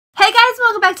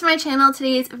welcome back to my channel.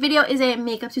 Today's video is a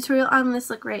makeup tutorial on this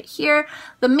look right here.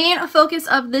 The main focus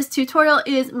of this tutorial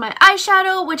is my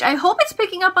eyeshadow, which I hope it's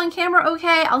picking up on camera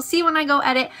okay. I'll see when I go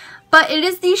edit. But it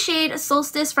is the shade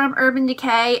Solstice from Urban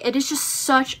Decay. It is just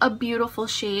such a beautiful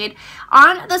shade.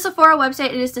 On the Sephora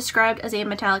website, it is described as a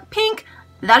metallic pink.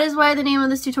 That is why the name of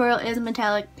this tutorial is a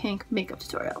metallic pink makeup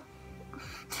tutorial.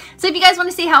 So if you guys want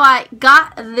to see how I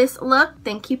got this look,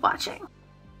 then keep watching.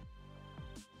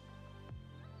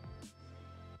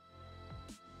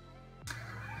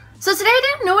 So today I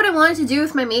didn't know what I wanted to do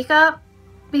with my makeup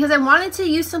because I wanted to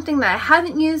use something that I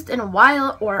haven't used in a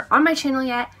while or on my channel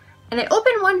yet, and I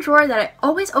opened one drawer that I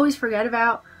always forget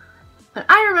about, but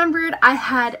I remembered I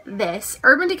had this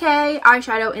Urban Decay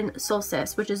eyeshadow in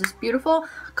Solstice, which is this beautiful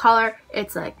color.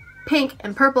 It's like pink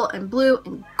and purple and blue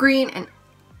and green and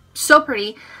so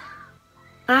pretty,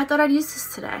 and I thought I'd use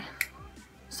this today.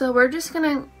 So we're just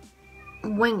gonna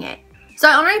wing it. So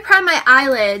I already primed my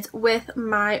eyelids with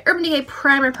my Urban Decay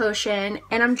Primer Potion,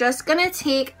 and I'm just going to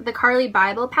take the Carly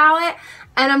Bible palette,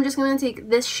 and I'm just going to take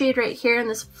this shade right here in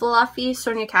this fluffy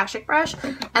Sonia Kashuk brush,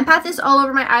 and pat this all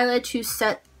over my eyelid to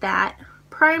set that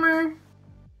primer.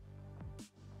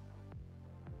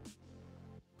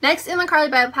 Next, in the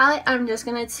Carly Bible palette, I'm just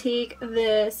going to take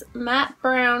this matte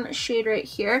brown shade right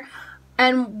here,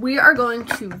 and we are going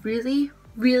to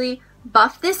really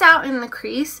buff this out in the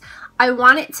crease. I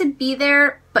want it to be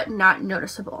there, but not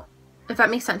noticeable, if that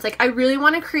makes sense. Like, I really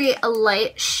want to create a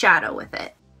light shadow with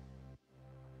it.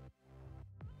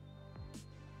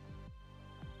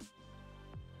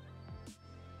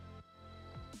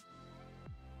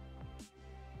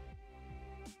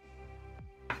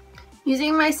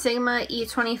 Using my Sigma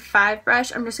E25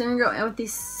 brush, I'm just going to go in with the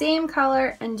same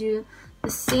color and do the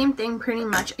same thing pretty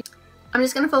much. I'm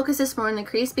just going to focus this more in the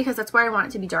crease because that's where I want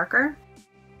it to be darker.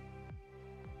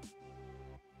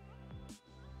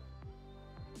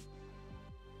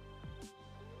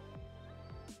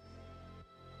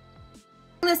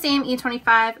 The same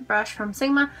E25 brush from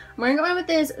Sigma, I'm going to go in with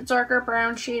this darker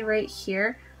brown shade right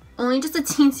here, only just a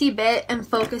teensy bit, and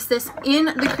focus this in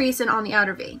the crease and on the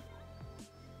outer V.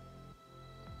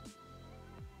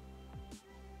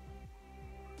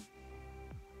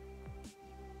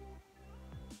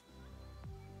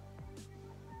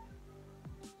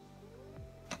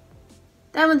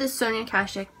 Then with this Sonia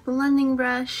Kashuk blending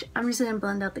brush, I'm just going to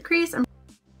blend out the crease.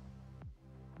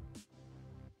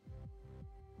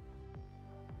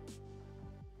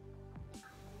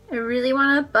 I really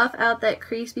want to buff out that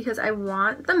crease because I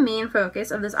want the main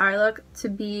focus of this eye look to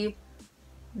be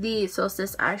the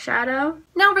Solstice eyeshadow.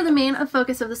 Now for the main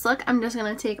focus of this look, I'm just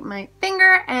going to take my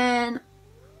finger and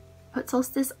put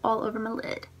Solstice all over my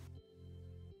lid.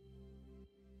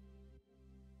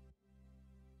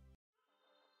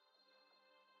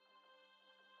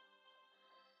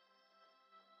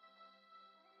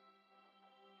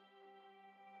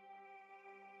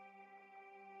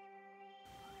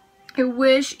 I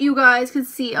wish you guys could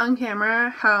see on camera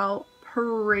how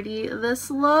pretty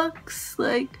this looks.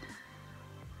 Like,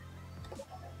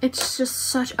 it's just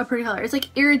such a pretty color. It's like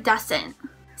iridescent.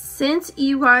 Since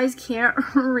you guys can't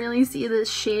really see this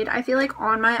shade, I feel like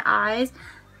on my eyes,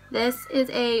 this is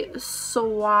a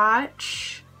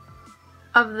swatch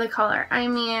of the color. I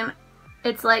mean,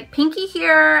 it's like pinky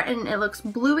here, and it looks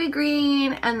bluey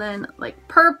green, and then like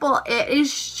purple. It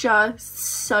is just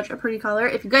such a pretty color.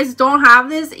 If you guys don't have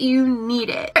this, you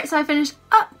need it. Alright, so I finished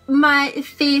up my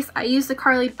face. I used the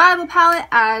Carly Bible palette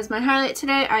as my highlight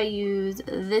today. I used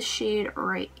this shade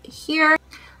right here.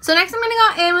 So next I'm going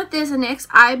to go in with this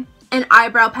NYX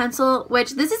eyebrow pencil,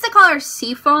 which this is the color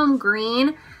Seafoam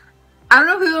Green. I don't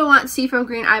know who would want Seafoam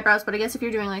Green eyebrows, but I guess if you're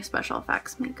doing like special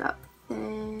effects makeup,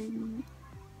 then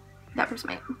that person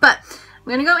might. But I'm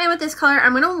going to go in with this color.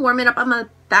 I'm going to warm it up on the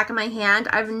back of my hand.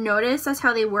 I've noticed that's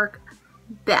how they work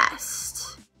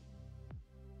best.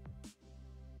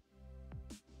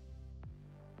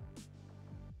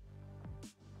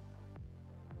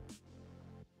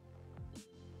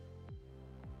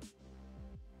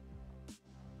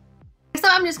 So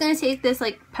I'm just going to take this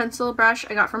like pencil brush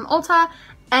I got from Ulta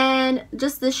and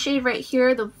just this shade right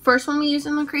here, the first one we used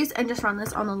in the crease, and just run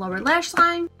this on the lower lash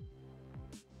line.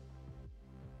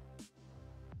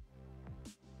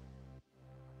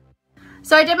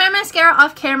 So I did my mascara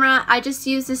off camera. I just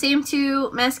used the same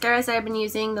two mascaras that I've been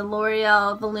using, the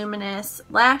L'Oreal Voluminous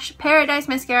Lash Paradise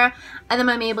Mascara, and then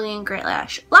my Maybelline Great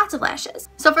Lash. Lots of lashes.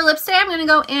 So for lips today, I'm going to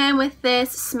go in with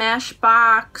this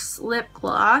Smashbox lip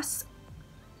gloss.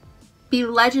 Be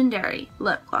Legendary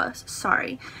lip gloss,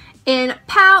 sorry. In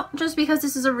Pout, just because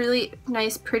this is a really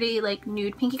nice, pretty, like,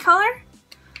 nude pinky color.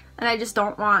 And I just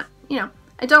don't want, you know,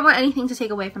 I don't want anything to take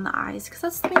away from the eyes because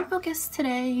that's the main focus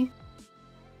today.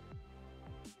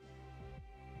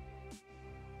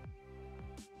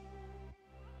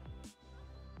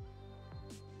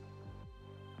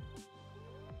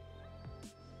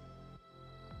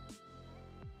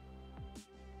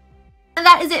 And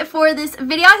that is it for this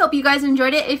video. I hope you guys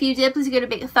enjoyed it. If you did, please give it a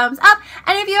big thumbs up.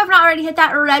 And if you have not already, hit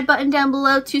that red button down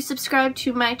below to subscribe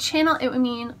to my channel. It would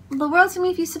mean the world to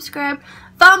me if you subscribe.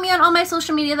 Follow me on all my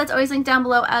social media. That's always linked down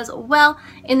below as well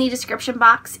in the description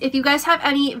box. If you guys have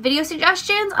any video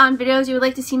suggestions on videos you would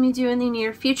like to see me do in the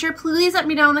near future, please let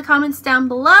me know in the comments down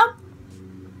below.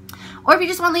 Or if you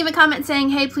just want to leave a comment saying,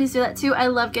 hey, please do that too. I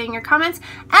love getting your comments.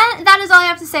 And that is all I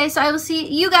have to say. So I will see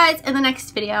you guys in the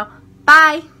next video.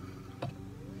 Bye!